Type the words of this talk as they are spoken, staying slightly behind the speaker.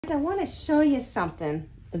I want to show you something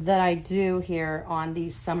that I do here on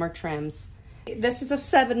these summer trims. This is a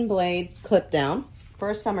 7-blade clip down for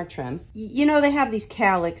a summer trim. You know, they have these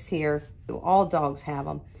cowlicks here. All dogs have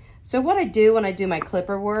them. So what I do when I do my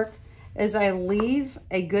clipper work is I leave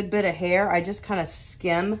a good bit of hair. I just kind of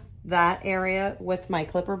skim that area with my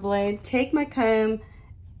clipper blade. Take my comb,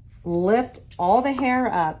 lift all the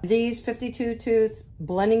hair up. These 52 tooth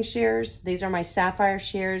blending shears, these are my sapphire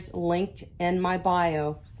shears linked in my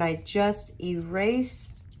bio. I just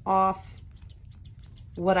erase off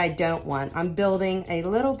what I don't want. I'm building a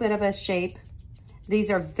little bit of a shape. These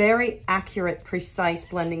are very accurate, precise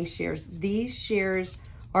blending shears. These shears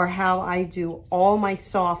are how I do all my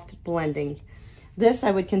soft blending. This I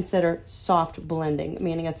would consider soft blending,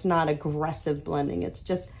 meaning it's not aggressive blending. It's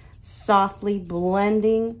just softly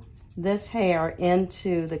blending this hair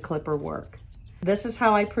into the clipper work. This is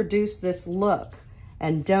how I produce this look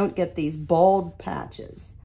and don't get these bald patches.